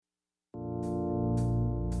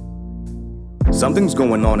Something's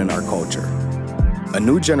going on in our culture. A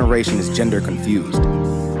new generation is gender confused.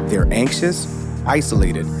 They're anxious,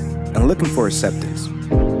 isolated, and looking for acceptance,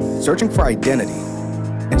 searching for identity,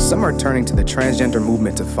 and some are turning to the transgender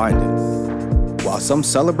movement to find it. While some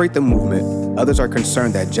celebrate the movement, others are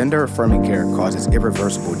concerned that gender-affirming care causes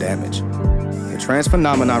irreversible damage. The trans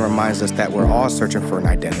phenomenon reminds us that we're all searching for an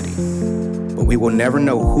identity, but we will never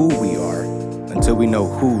know who we are until we know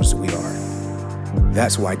whose we are.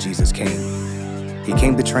 That's why Jesus came. He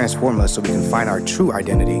came to transform us so we can find our true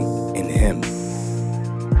identity in Him.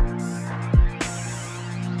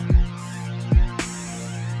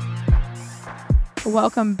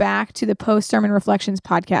 Welcome back to the Post-Sermon Reflections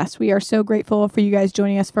podcast. We are so grateful for you guys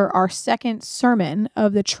joining us for our second sermon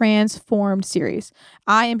of the Transformed series.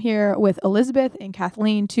 I am here with Elizabeth and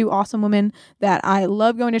Kathleen, two awesome women that I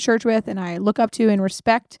love going to church with and I look up to and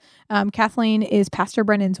respect. Kathleen is Pastor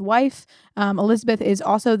Brennan's wife. Elizabeth is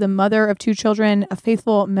also the mother of two children, a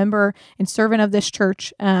faithful member and servant of this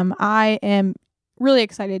church. I am really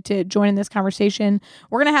excited to join in this conversation.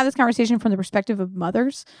 We're going to have this conversation from the perspective of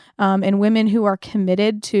mothers and women who are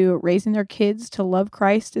committed to raising their kids to love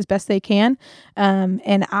Christ as best they can.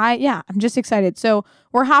 I'm just excited. So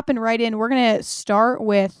we're hopping right in. We're going to start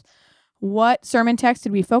with what sermon text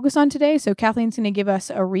did we focus on today? So Kathleen's going to give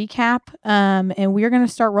us a recap and we're going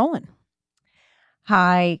to start rolling.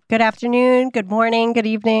 Hi, good afternoon, good morning, good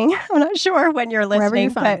evening. I'm not sure when you're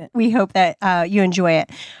listening, but we hope that you enjoy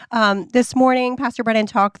it. This morning, Pastor Brennan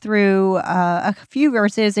talked through a few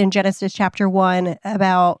verses in Genesis chapter 1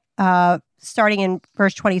 about starting in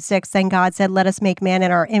verse 26. Then God said, "Let us make man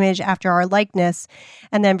in our image after our likeness."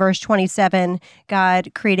 And then verse 27,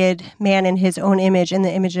 God created man in His own image. In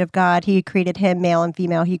the image of God, He created him, male and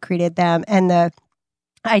female, He created them. And the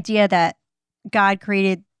idea that God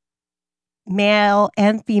created male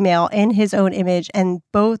and female in His own image, and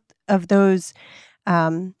both of those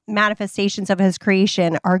manifestations of His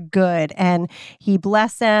creation are good. And He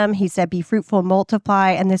blessed them. He said, "Be fruitful,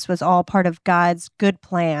 multiply," and this was all part of God's good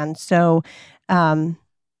plan. So,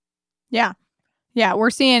 Yeah, we're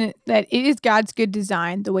seeing that it is God's good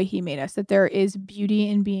design, the way He made us, that there is beauty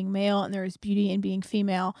in being male and there is beauty in being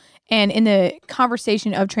female. And in the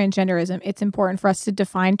conversation of transgenderism, it's important for us to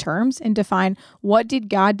define terms and define what did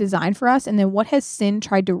God design for us and then what has sin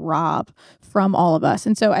tried to rob from all of us.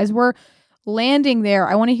 And so as we're landing there,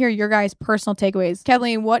 I want to hear your guys' personal takeaways.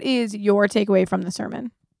 Kathleen, what is your takeaway from the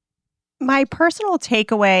sermon? My personal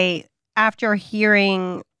takeaway after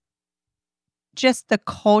hearing just the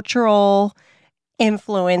cultural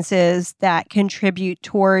influences that contribute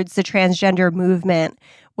towards the transgender movement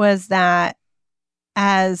was that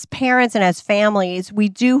as parents and as families, we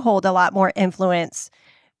do hold a lot more influence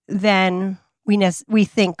than we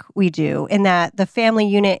think we do, in that the family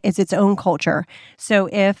unit is its own culture. So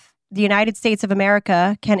if the United States of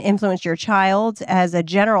America can influence your child as a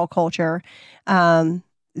general culture,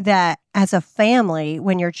 that as a family,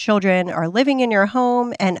 when your children are living in your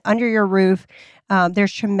home and under your roof,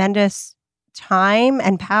 there's tremendous time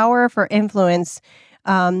and power for influence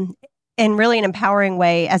in really an empowering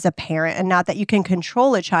way as a parent. And not that you can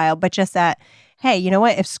control a child, but just that, hey, you know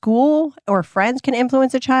what? If school or friends can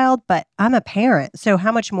influence a child, but I'm a parent, so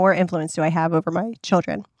how much more influence do I have over my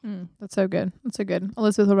children? That's so good. That's so good.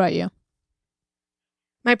 Elizabeth, what about you?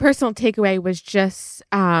 My personal takeaway was just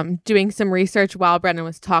doing some research while Brennan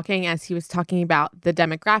was talking, as he was talking about the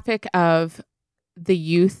demographic of the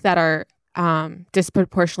youth that are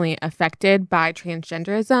disproportionately affected by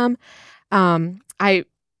transgenderism. I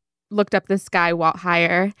looked up this guy, Walt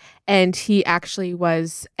Heyer, and he actually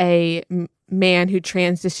was a man who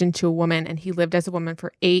transitioned to a woman, and he lived as a woman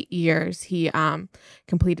for 8 years. He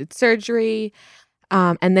completed surgery,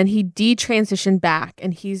 and then he detransitioned back,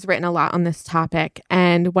 and he's written a lot on this topic.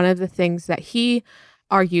 And one of the things that he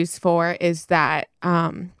argues for is that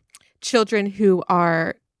children who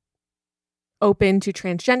are open to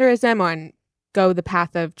transgenderism or go the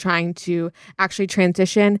path of trying to actually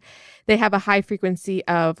transition, they have a high frequency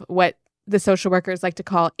of what the social workers like to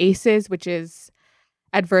call ACEs, which is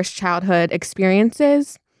adverse childhood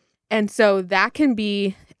experiences. And so that can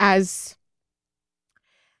be as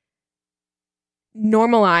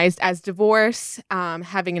normalized as divorce,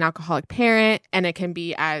 having an alcoholic parent, and it can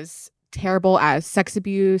be as terrible as sex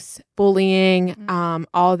abuse, bullying,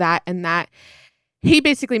 all that. And that he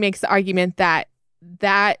basically makes the argument that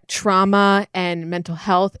trauma and mental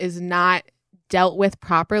health is not dealt with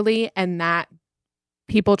properly, and that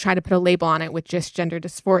people try to put a label on it with just gender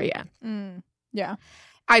dysphoria. Yeah.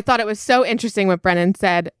 I thought it was so interesting what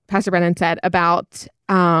Pastor Brennan said about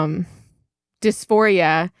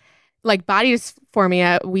dysphoria, like body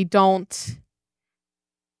dysphoria. We don't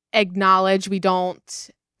acknowledge, we don't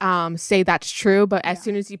say that's true. But as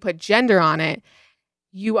soon as you put gender on it,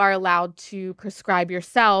 you are allowed to prescribe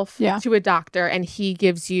yourself to a doctor, and he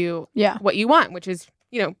gives you what you want, which is,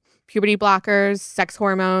 puberty blockers, sex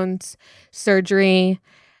hormones, surgery,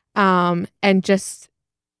 and just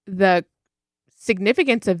the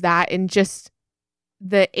significance of that and just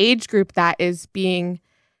the age group that is being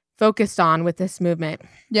focused on with this movement.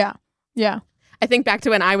 Yeah. Yeah. I think back to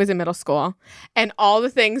when I was in middle school and all the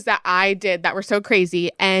things that I did that were so crazy.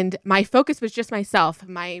 And my focus was just myself,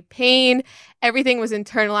 my pain, everything was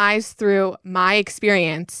internalized through my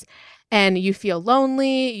experience. And you feel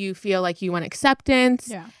lonely, you feel like you want acceptance.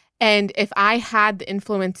 Yeah. And if I had the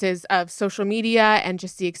influences of social media and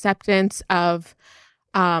just the acceptance of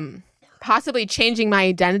possibly changing my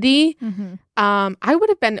identity, I would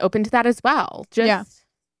have been open to that as well.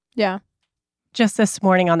 Yeah. Just this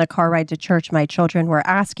morning on the car ride to church, my children were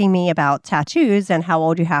asking me about tattoos and how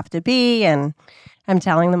old you have to be. And I'm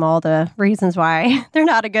telling them all the reasons why they're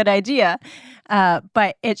not a good idea.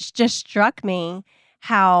 But it's just struck me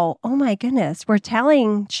how, oh my goodness, we're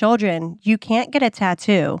telling children you can't get a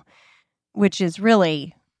tattoo, which is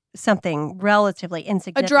really something relatively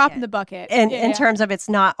insignificant. A drop in the bucket. In terms of it's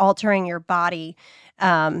not altering your body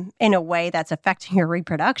in a way that's affecting your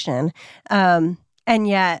reproduction. And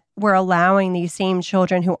yet we're allowing these same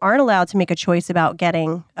children who aren't allowed to make a choice about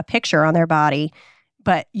getting a picture on their body,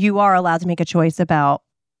 but you are allowed to make a choice about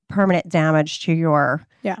permanent damage to your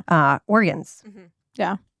organs.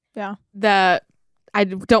 Yeah. Yeah. I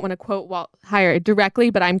don't want to quote Walt Heyer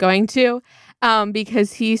directly, but I'm going to,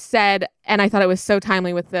 because he said, and I thought it was so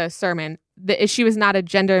timely with the sermon, the issue is not a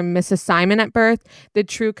gender misassignment at birth. The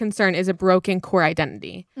true concern is a broken core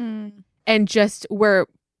identity. And just we're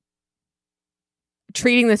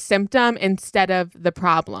treating the symptom instead of the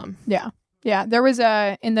problem. Yeah. Yeah. There was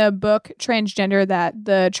in the book Transgender that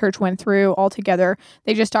the church went through all together,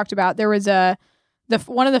 they just talked about, there was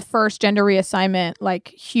one of the first gender reassignment, like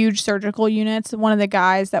huge surgical units. One of the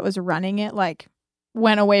guys that was running it, like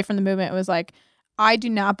went away from the movement. It was like, I do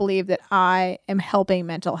not believe that I am helping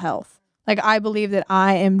mental health. Like, I believe that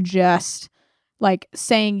I am just like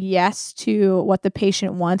saying yes to what the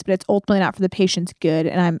patient wants, but it's ultimately not for the patient's good.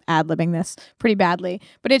 And I'm ad-libbing this pretty badly,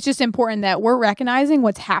 but it's just important that we're recognizing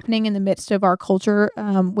what's happening in the midst of our culture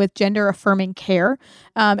with gender affirming care,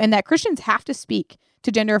 and that Christians have to speak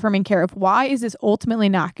to gender affirming care of why is this ultimately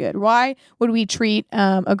not good? Why would we treat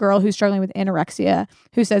a girl who's struggling with anorexia,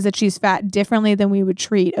 who says that she's fat, differently than we would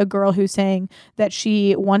treat a girl who's saying that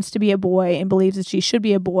she wants to be a boy and believes that she should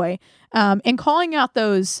be a boy, and calling out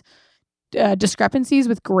those discrepancies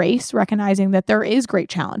with grace, recognizing that there is great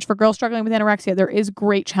challenge for girls struggling with anorexia. There is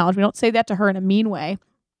great challenge. We don't say that to her in a mean way,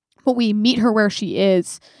 but we meet her where she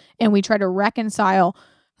is and we try to reconcile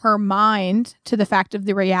her mind to the fact of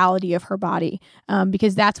the reality of her body,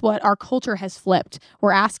 because that's what our culture has flipped.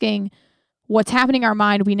 We're asking what's happening in our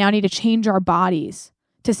mind. We now need to change our bodies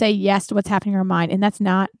to say yes to what's happening in our mind, and that's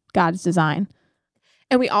not God's design.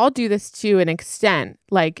 And we all do this to an extent.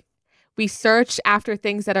 Like, we search after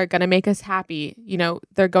things that are going to make us happy.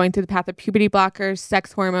 They're going through the path of puberty blockers,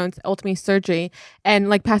 sex hormones, ultimately surgery. And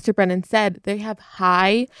like Pastor Brennan said, they have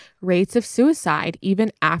high rates of suicide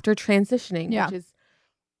even after transitioning, which is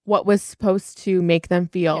what was supposed to make them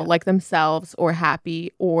feel like themselves or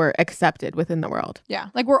happy or accepted within the world. Yeah.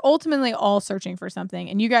 Like, we're ultimately all searching for something.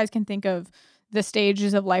 And you guys can think of the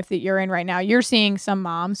stages of life that you're in right now. You're seeing some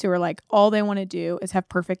moms who are like, all they want to do is have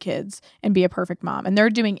perfect kids and be a perfect mom. And they're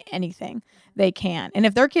doing anything they can. And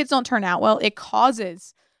if their kids don't turn out well, it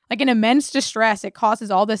causes like an immense distress. It causes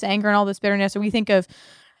all this anger and all this bitterness. So we think of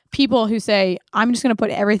people who say, I'm just going to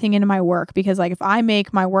put everything into my work because like if I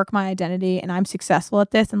make my work my identity and I'm successful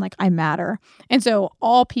at this, and like I matter. And so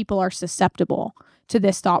all people are susceptible to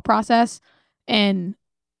this thought process. And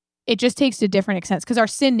it just takes a different extent because our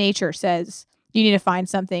sin nature says you need to find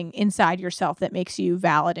something inside yourself that makes you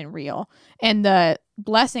valid and real. And the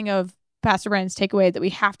blessing of Pastor Brennan's takeaway that we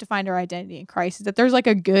have to find our identity in Christ is that there's like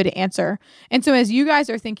a good answer. And so as you guys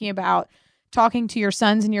are thinking about talking to your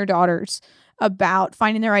sons and your daughters about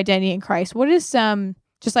finding their identity in Christ, what is some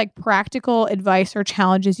just like practical advice or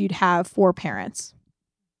challenges you'd have for parents?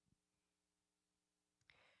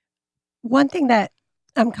 One thing that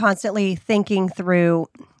I'm constantly thinking through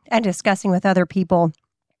and discussing with other people,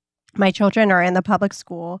 my children are in the public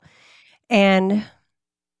school, and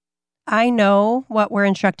I know what we're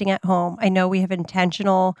instructing at home. I know we have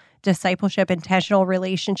intentional discipleship, intentional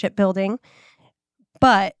relationship building,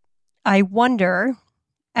 but I wonder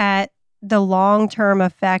at the long-term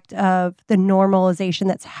effect of the normalization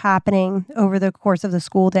that's happening over the course of the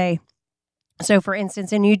school day. So, for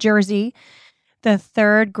instance, in New Jersey, The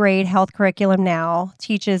third grade health curriculum now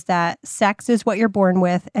teaches that sex is what you're born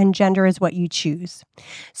with and gender is what you choose.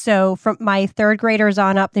 So from my third graders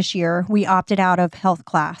on up this year, we opted out of health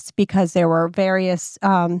class because there were various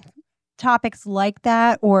topics like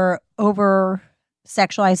that or over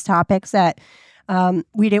sexualized topics that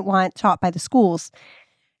we didn't want taught by the schools.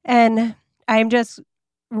 And I'm just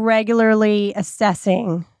regularly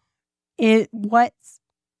assessing what's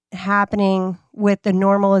happening with the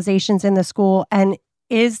normalizations in the school, and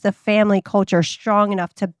is the family culture strong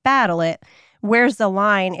enough to battle it? Where's the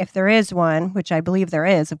line, if there is one, which I believe there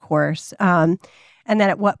is, of course, and then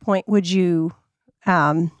at what point would you,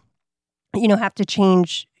 have to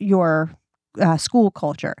change your school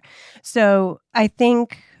culture? So I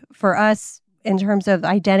think for us, in terms of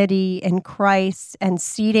identity in Christ and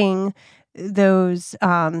seeding those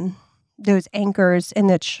anchors in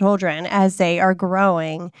the children as they are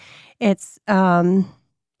growing, it's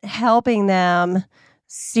helping them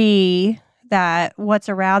see that what's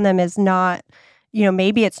around them is not,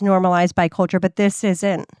 maybe it's normalized by culture, but this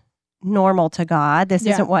isn't normal to God. This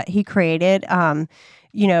isn't what he created.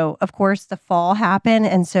 Of course, the fall happened,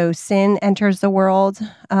 and so sin enters the world.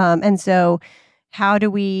 And so how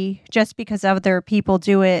do we, just because other people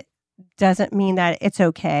do it, doesn't mean that it's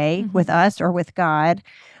okay with us or with God.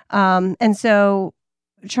 And so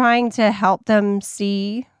trying to help them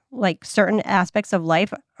see like certain aspects of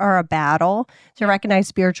life are a battle, to recognize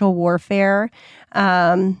spiritual warfare,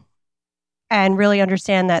 and really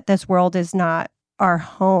understand that this world is not our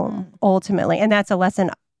home ultimately. And that's a lesson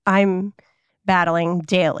I'm battling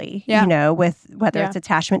daily, with whether it's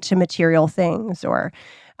attachment to material things or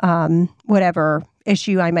whatever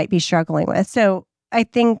issue I might be struggling with. So I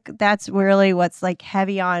think that's really what's like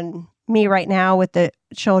heavy on me right now with the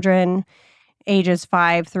children ages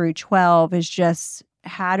 5 through 12 is just,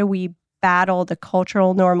 how do we battle the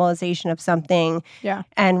cultural normalization of something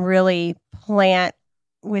and really plant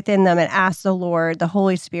within them and ask the Lord, the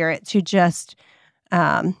Holy Spirit, to just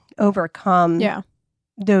overcome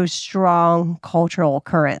those strong cultural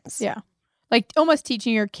currents. Yeah. Like almost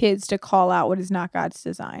teaching your kids to call out what is not God's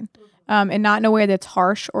design. And not in a way that's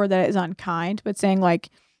harsh or that is unkind, but saying like,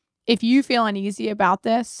 if you feel uneasy about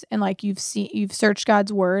this and like you've searched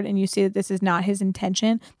God's word and you see that this is not his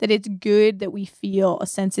intention, that it's good that we feel a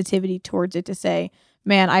sensitivity towards it to say,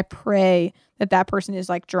 man, I pray that person is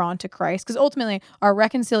like drawn to Christ. Because ultimately our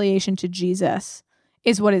reconciliation to Jesus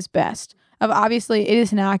is what is best. Obviously, it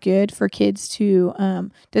is not good for kids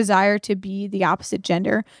to desire to be the opposite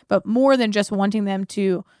gender, but more than just wanting them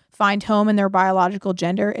to find home in their biological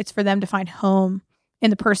gender, it's for them to find home in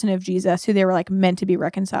the person of Jesus, who they were like meant to be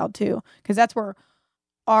reconciled to, because that's where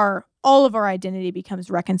all of our identity becomes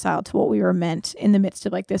reconciled to what we were meant in the midst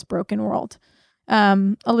of like this broken world.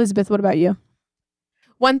 Elizabeth, what about you?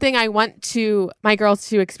 One thing I want my girls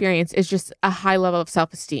to experience is just a high level of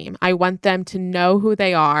self-esteem. I want them to know who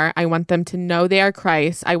they are. I want them to know they are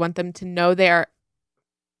Christ. I want them to know they are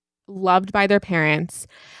loved by their parents.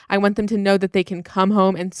 I want them to know that they can come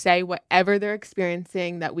home and say whatever they're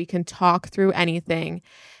experiencing, that we can talk through anything.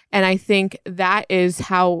 And I think that is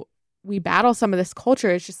how we battle some of this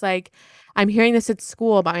culture. It's just like, I'm hearing this at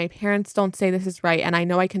school, but my parents don't say this is right. And I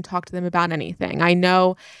know I can talk to them about anything. I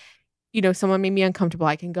know, someone made me uncomfortable.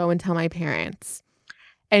 I can go and tell my parents.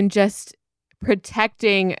 And just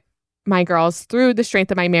protecting my girls through the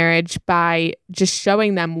strength of my marriage by just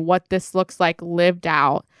showing them what this looks like lived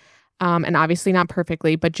out. And obviously not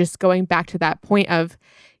perfectly, but just going back to that point of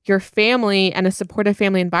your family and a supportive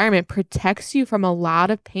family environment protects you from a lot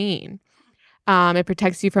of pain. It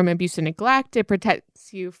protects you from abuse and neglect. It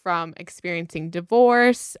protects you from experiencing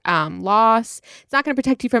divorce, loss. It's not going to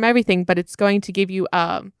protect you from everything, but it's going to give you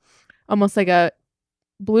almost like a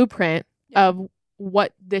blueprint of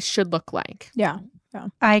what this should look like. Yeah.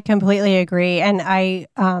 I completely agree. And I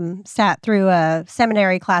sat through a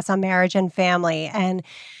seminary class on marriage and family, and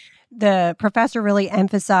the professor really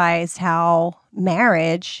emphasized how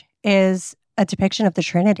marriage is a depiction of the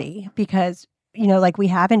Trinity, because, like we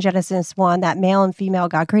have in Genesis 1, that male and female,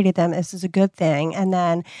 God created them. This is a good thing. And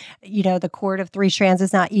then, the cord of 3 strands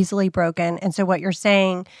is not easily broken. And so what you're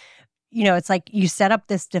saying, it's like you set up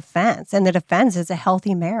this defense, and the defense is a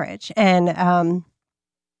healthy marriage. And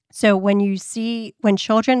so when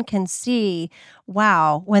children can see,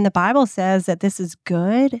 wow, when the Bible says that this is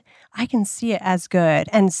good, I can see it as good.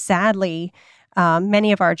 And sadly,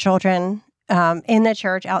 many of our children in the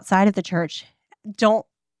church, outside of the church, don't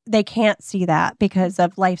they can't see that because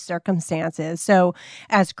of life circumstances. So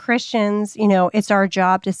as Christians, it's our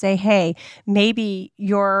job to say, hey, maybe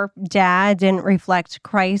your dad didn't reflect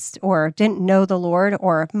Christ or didn't know the Lord,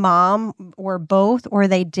 or mom, or both, or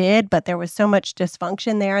they did, but there was so much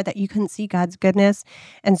dysfunction there that you couldn't see God's goodness.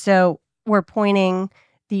 And so we're pointing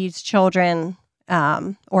these children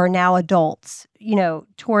or now adults,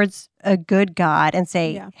 towards a good God and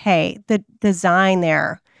say, hey, the design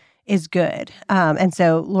there is good. And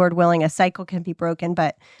so, Lord willing, a cycle can be broken.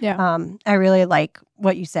 But I really like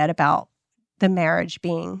what you said about the marriage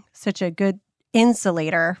being such a good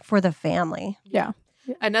insulator for the family. Yeah.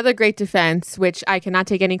 Another great defense, which I cannot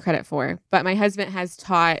take any credit for, but my husband has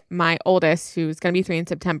taught my oldest, who's going to be 3 in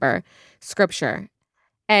September, scripture.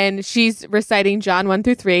 And she's reciting John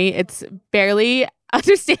 1-3. It's barely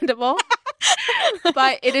understandable,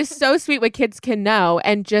 but it is so sweet what kids can know,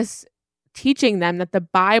 and just teaching them that the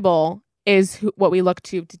Bible is what we look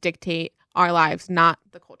to dictate our lives, not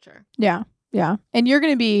the culture. Yeah. Yeah. And you're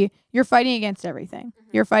fighting against everything. Mm-hmm.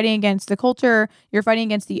 You're fighting against the culture. You're fighting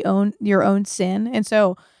against your own sin. And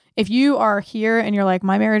so if you are here and you're like,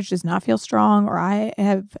 my marriage does not feel strong, or I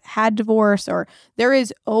have had divorce, or there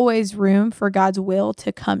is always room for God's will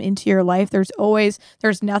to come into your life. There's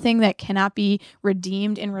nothing that cannot be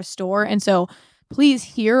redeemed and restored. And so please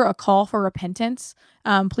hear a call for repentance.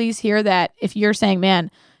 Please hear that if you're saying,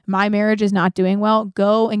 man, my marriage is not doing well,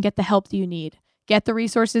 go and get the help that you need. Get the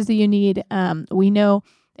resources that you need. We know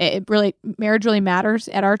marriage really matters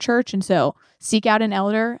at our church. And so seek out an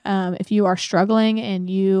elder if you are struggling and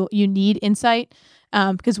you need insight,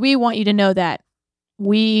 because we want you to know that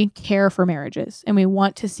we care for marriages and we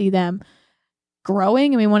want to see them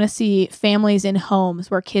growing, and we want to see families in homes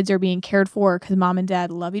where kids are being cared for because mom and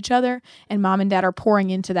dad love each other, and mom and dad are pouring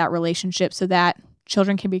into that relationship so that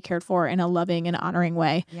children can be cared for in a loving and honoring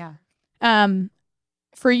way. Yeah.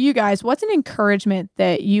 For you guys, what's an encouragement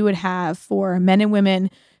that you would have for men and women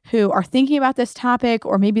who are thinking about this topic,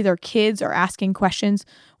 or maybe their kids are asking questions?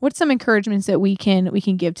 What's some encouragements that we can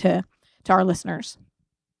give to our listeners?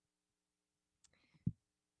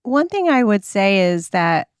 One thing I would say is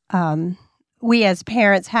that we as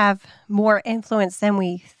parents have more influence than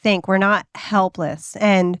we think. We're not helpless.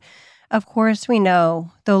 And of course, we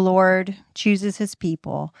know the Lord chooses his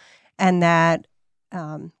people, and that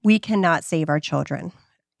we cannot save our children,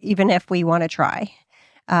 even if we want to try.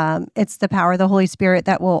 It's the power of the Holy Spirit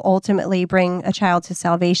that will ultimately bring a child to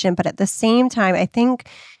salvation. But at the same time, I think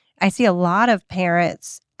I see a lot of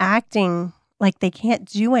parents acting like they can't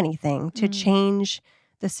do anything to change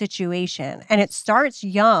the situation. And it starts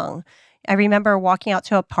young. I remember walking out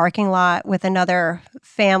to a parking lot with another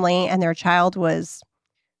family, and their child was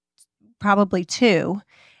probably 2.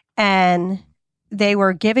 And they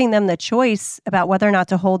were giving them the choice about whether or not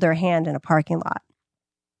to hold their hand in a parking lot.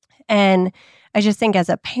 And I just think as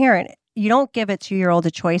a parent, you don't give a 2-year-old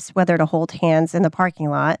a choice whether to hold hands in the parking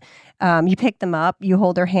lot. You pick them up, you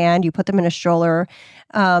hold their hand, you put them in a stroller.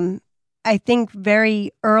 I think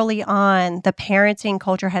very early on, the parenting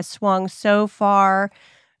culture has swung so far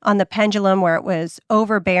on the pendulum where it was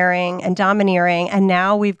overbearing and domineering. And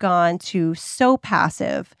now we've gone to so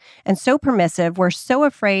passive and so permissive. We're so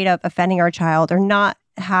afraid of offending our child or not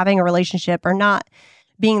having a relationship or not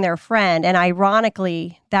being their friend. And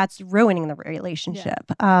ironically, that's ruining the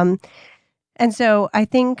relationship. Yeah. And so I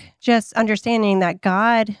think just understanding that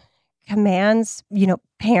God commands,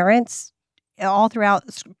 parents all throughout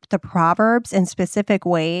the Proverbs in specific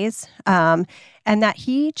ways, and that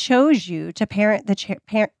he chose you to parent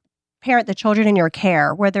the children in your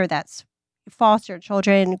care, whether that's foster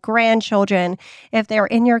children, grandchildren. If they're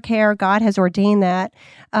in your care, God has ordained that,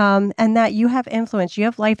 and that you have influence, you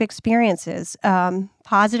have life experiences,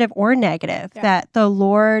 positive or negative, that the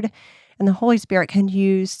Lord and the Holy Spirit can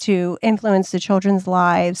use to influence the children's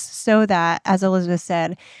lives so that, as Elizabeth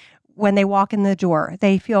said, when they walk in the door,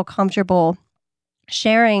 they feel comfortable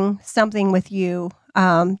sharing something with you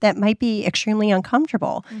that might be extremely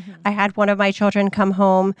uncomfortable. Mm-hmm. I had one of my children come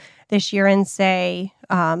home this year and say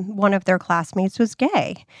one of their classmates was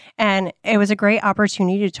gay. And it was a great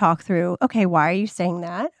opportunity to talk through, okay, why are you saying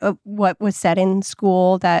that? What was said in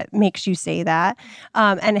school that makes you say that?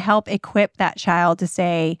 And help equip that child to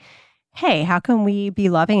say, hey, how can we be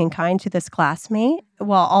loving and kind to this classmate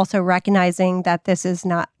while also recognizing that this is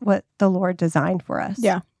not what the Lord designed for us?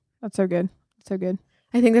 Yeah, that's so good. So good.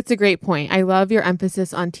 I think that's a great point. I love your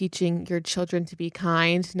emphasis on teaching your children to be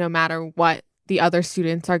kind no matter what the other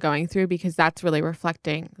students are going through, because that's really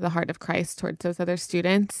reflecting the heart of Christ towards those other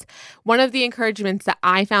students. One of the encouragements that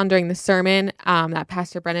I found during the sermon that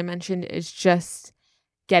Pastor Brennan mentioned is just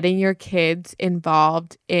getting your kids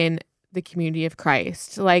involved in the community of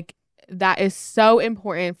Christ. Like, that is so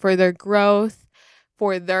important for their growth,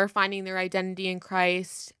 for their finding their identity in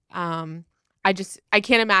Christ. I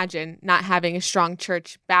can't imagine not having a strong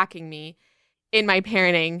church backing me in my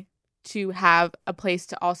parenting to have a place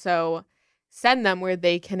to also send them where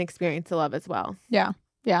they can experience the love as well. Yeah.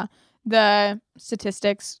 Yeah. The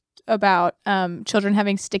statistics about children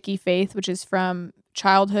having sticky faith, which is from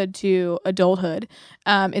childhood to adulthood,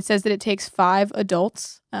 it says that it takes 5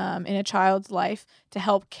 adults in a child's life to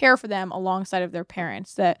help care for them alongside of their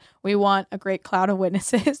parents, that we want a great cloud of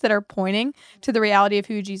witnesses that are pointing to the reality of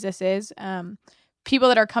who Jesus is. People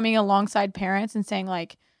that are coming alongside parents and saying,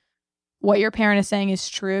 like, what your parent is saying is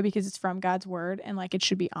true because it's from God's word, and like it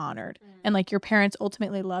should be honored. And like your parents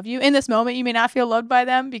ultimately love you. In this moment, you may not feel loved by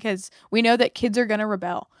them because we know that kids are going to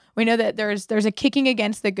rebel. We know that there's a kicking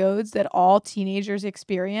against the goads that all teenagers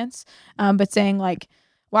experience. But saying like,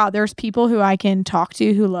 wow, there's people who I can talk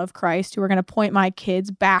to who love Christ, who are going to point my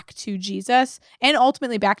kids back to Jesus and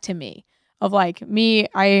ultimately back to me. Of like me,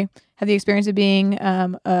 I have the experience of being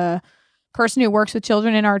a person who works with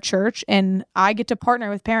children in our church, and I get to partner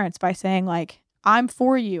with parents by saying like, I'm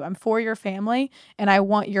for you, I'm for your family, and I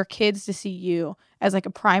want your kids to see you as like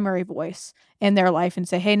a primary voice in their life and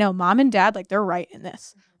say, hey, no, mom and dad, like they're right in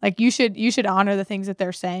this. Like you should honor the things that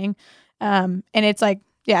they're saying. And it's like,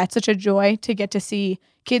 yeah, it's such a joy to get to see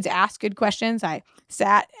kids ask good questions. I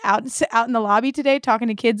sat out in the lobby today talking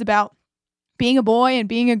to kids about being a boy and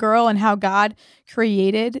being a girl and how God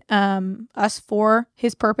created us for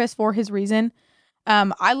his purpose, for his reason.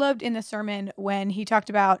 I loved in the sermon when he talked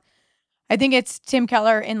about, I think it's Tim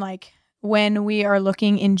Keller, in like when we are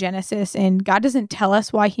looking in Genesis and God doesn't tell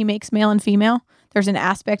us why he makes male and female. There's an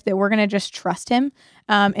aspect that we're going to just trust him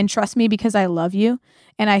and trust me because I love you.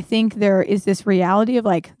 And I think there is this reality of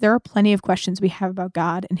like, there are plenty of questions we have about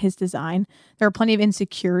God and his design. There are plenty of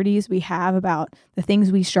insecurities we have about the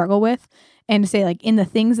things we struggle with. And to say like, in the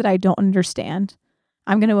things that I don't understand,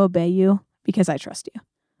 I'm going to obey you because I trust you.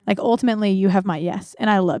 Like ultimately you have my yes and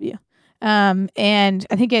I love you. And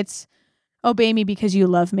I think it's obey me because you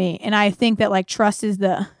love me. And I think that like trust is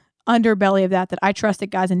the underbelly of that I trust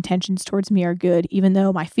that God's intentions towards me are good, even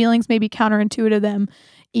though my feelings may be counterintuitive to them,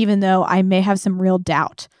 even though I may have some real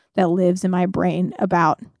doubt that lives in my brain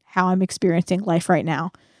about how I'm experiencing life right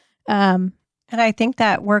now. And I think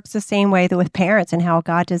that works the same way with parents and how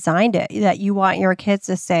God designed it, that you want your kids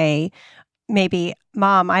to say, maybe,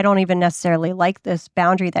 Mom, I don't even necessarily like this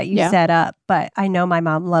boundary that you set up, but I know my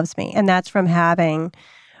mom loves me. And that's from having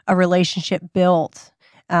a relationship built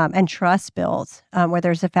and trust built, where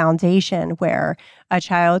there's a foundation where a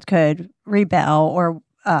child could rebel or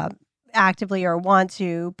actively or want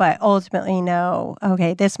to, but ultimately know,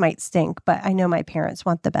 okay, this might stink, but I know my parents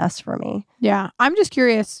want the best for me. Yeah. I'm just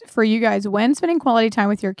curious for you guys, when spending quality time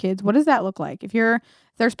with your kids, what does that look like? If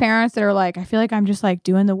there's parents that are like, I feel like I'm just like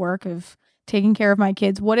doing the work of taking care of my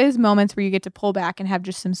kids, what is moments where you get to pull back and have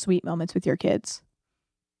just some sweet moments with your kids?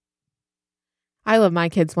 I love my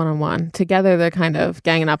kids one-on-one. Together, they're kind of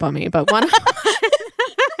ganging up on me, but one-on-one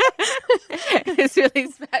is really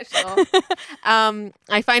special.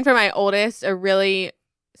 I find for my oldest a really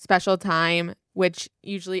special time, which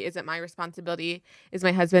usually isn't my responsibility, is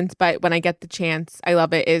my husband's. But when I get the chance, I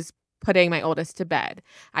love it, is putting my oldest to bed.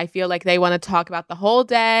 I feel like they want to talk about the whole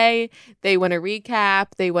day. They want to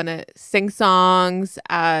recap. They want to sing songs.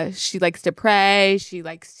 She likes to pray. She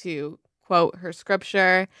likes to quote her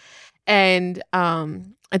scripture. And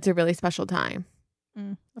it's a really special time.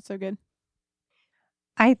 That's so good.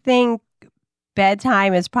 I think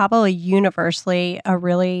bedtime is probably universally a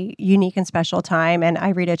really unique and special time. And I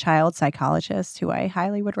read a child psychologist who I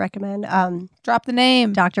highly would recommend. Drop the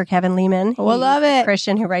name. Dr. Kevin Lehman. We'll love it. A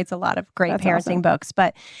Christian who writes a lot of great That's parenting awesome. books.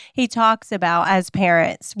 But he talks about, as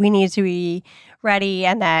parents, we need to be ready,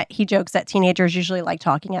 and that he jokes that teenagers usually like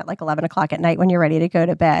talking at like 11 o'clock at night when you're ready to go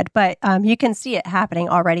to bed. But you can see it happening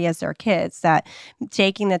already as they're kids, that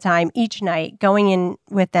taking the time each night, going in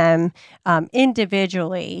with them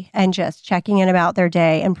individually and just checking in about their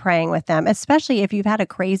day and praying with them, especially if you've had a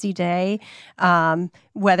crazy day,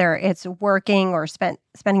 whether it's working or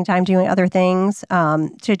spending time doing other things,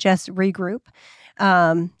 to just regroup.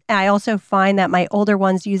 I also find that my older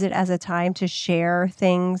ones use it as a time to share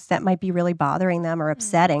things that might be really bothering them or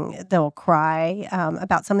upsetting. They'll cry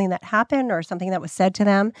about something that happened or something that was said to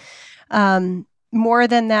them. More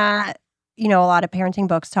than that, a lot of parenting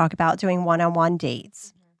books talk about doing one-on-one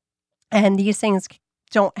dates. And these things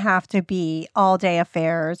don't have to be all-day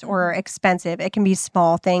affairs or expensive. It can be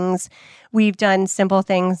small things. We've done simple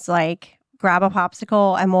things like grab a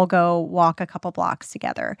popsicle and we'll go walk a couple blocks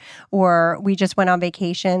together. Or we just went on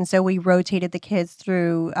vacation, so we rotated the kids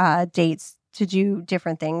through dates to do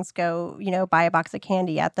different things. Go, buy a box of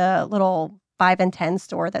candy at the little 5 and 10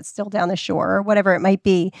 store that's still down the shore, or whatever it might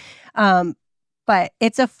be. But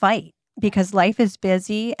it's a fight because life is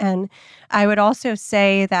busy. And I would also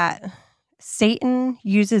say that Satan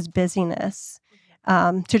uses busyness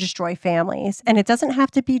to destroy families. And it doesn't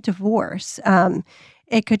have to be divorce.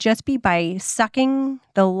 It could just be by sucking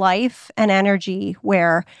the life and energy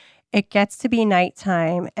where it gets to be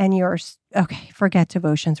nighttime and you're, okay, forget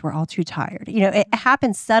devotions. We're all too tired. It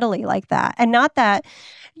happens subtly like that. And not that,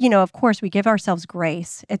 of course, we give ourselves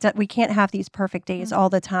grace. We can't have these perfect days all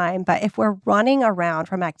the time. But if we're running around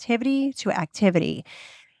from activity to activity,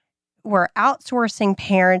 we're outsourcing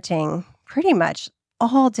parenting pretty much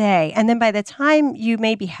all day. And then by the time you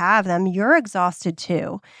maybe have them, you're exhausted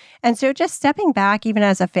too. And so just stepping back, even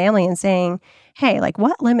as a family, and saying, hey,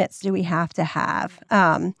 what limits do we have to have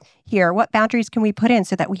here? What boundaries can we put in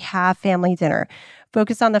so that we have family dinner?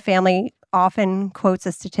 Focus on the Family often quotes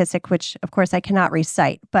a statistic, which of course I cannot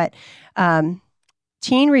recite, but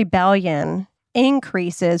teen rebellion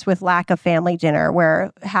increases with lack of family dinner,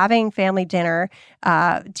 where having family dinner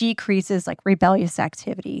decreases rebellious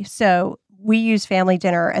activity. So we use family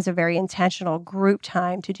dinner as a very intentional group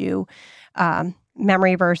time to do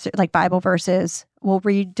memory verses, Bible verses. We'll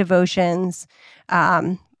read devotions.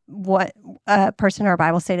 What a person in our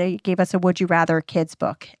Bible study gave us a Would You Rather kids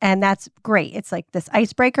book. And that's great. It's this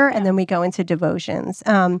icebreaker, and then we go into devotions.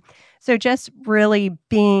 So just really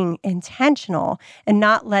being intentional and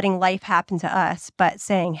not letting life happen to us, but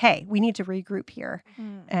saying, hey, we need to regroup here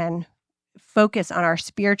and focus on our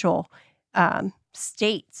spiritual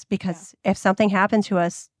states, because if something happened to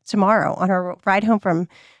us tomorrow on our ride home from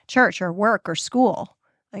church or work or school,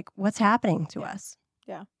 what's happening to us?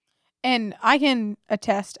 Yeah. And I can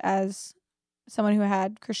attest, as someone who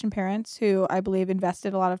had Christian parents who I believe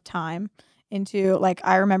invested a lot of time into,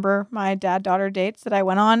 I remember my dad-daughter dates that I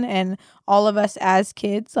went on, and all of us as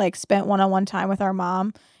kids spent one-on-one time with our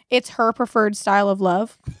mom. It's her preferred style of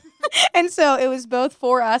love. And so it was both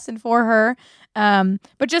for us and for her.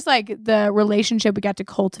 But just the relationship we got to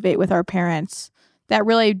cultivate with our parents, that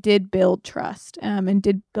really did build trust, and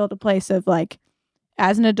did build a place of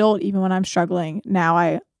as an adult, even when I'm struggling now,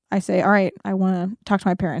 I say, all right, I want to talk to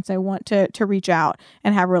my parents. I want to reach out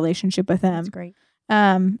and have a relationship with them. That's great.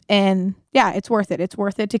 And yeah, it's worth it. It's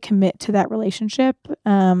worth it to commit to that relationship,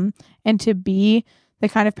 and to be the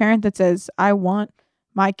kind of parent that says, I want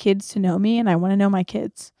my kids to know me, and I want to know my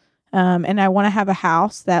kids. And I want to have a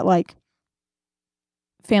house that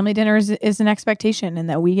family dinner is an expectation, and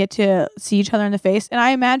that we get to see each other in the face. And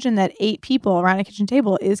I imagine that 8 people around a kitchen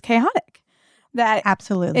table is chaotic. That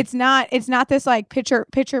absolutely, it's not this picture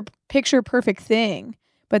perfect thing.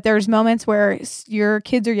 But there's moments where your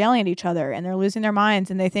kids are yelling at each other and they're losing their minds,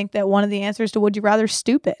 and they think that one of the answers to Would You Rather is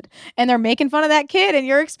stupid, and they're making fun of that kid, and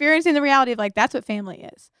you're experiencing the reality of that's what family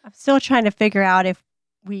is. I'm still trying to figure out if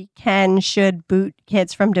we should boot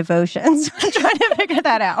kids from devotions. I'm trying to figure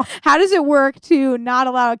that out. How does it work to not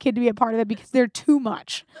allow a kid to be a part of it because they're too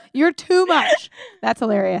much? You're too much. That's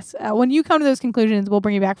hilarious. When you come to those conclusions, we'll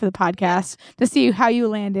bring you back for the podcast to see how you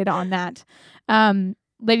landed on that.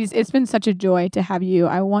 Ladies, it's been such a joy to have you.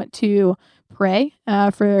 I want to pray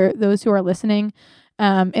for those who are listening.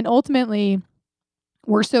 And ultimately,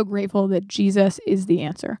 we're so grateful that Jesus is the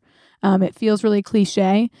answer. It feels really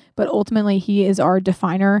cliche, but ultimately he is our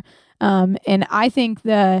definer. And I think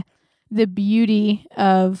the beauty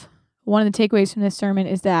of one of the takeaways from this sermon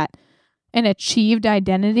is that an achieved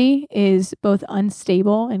identity is both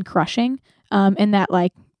unstable and crushing. And that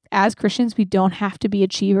as Christians, we don't have to be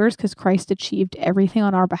achievers because Christ achieved everything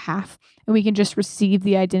on our behalf. And we can just receive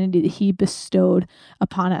the identity that he bestowed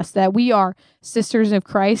upon us, that we are sisters of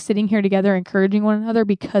Christ sitting here together, encouraging one another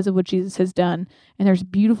because of what Jesus has done. And there's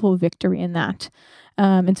beautiful victory in that.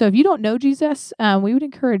 And so if you don't know Jesus, we would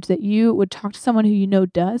encourage that you would talk to someone who you know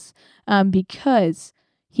does, because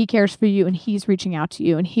he cares for you and he's reaching out to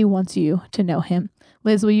you and he wants you to know him.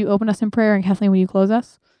 Liz, will you open us in prayer? And Kathleen, will you close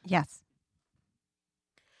us? Yes.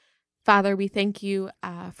 Father, we thank you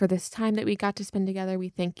for this time that we got to spend together. We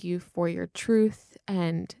thank you for your truth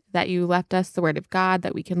and that you left us the word of God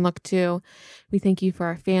that we can look to. We thank you for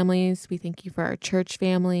our families. We thank you for our church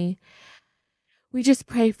family. We just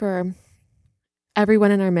pray for everyone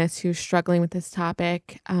in our midst who's struggling with this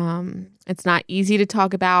topic. It's not easy to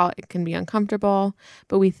talk about. It can be uncomfortable,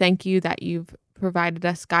 but we thank you that you've provided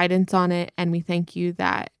us guidance on it. And we thank you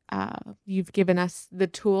that you've given us the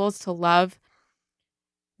tools to love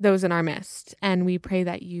those in our midst. And we pray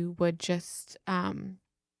that you would just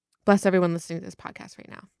Bless everyone listening to this podcast right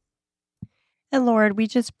now. And Lord, we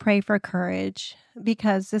just pray for courage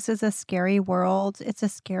because this is a scary world. It's a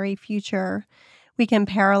scary future. We can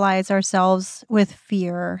paralyze ourselves with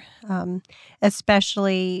fear,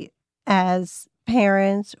 especially as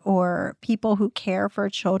parents or people who care for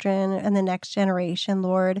children and the next generation,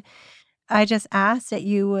 Lord. I just ask that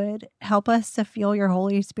you would help us to feel your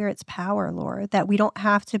Holy Spirit's power, Lord, that we don't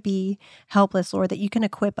have to be helpless, Lord, that you can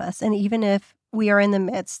equip us. And even if we are in the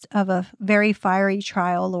midst of a very fiery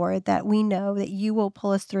trial, Lord, that we know that you will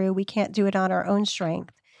pull us through. We can't do it on our own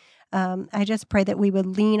strength. I just pray that we would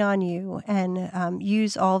lean on you and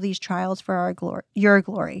use all these trials for our glory, your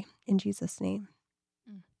glory, in Jesus' name.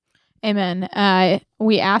 Amen.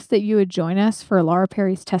 We ask that you would join us for Laura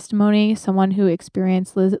Perry's testimony, someone who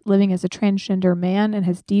experienced living as a transgender man and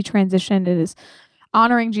has detransitioned and is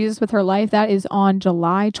honoring Jesus with her life. That is on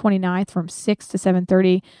July 29th from 6 to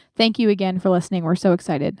 7:30. Thank you again for listening. We're so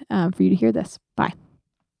excited for you to hear this. Bye.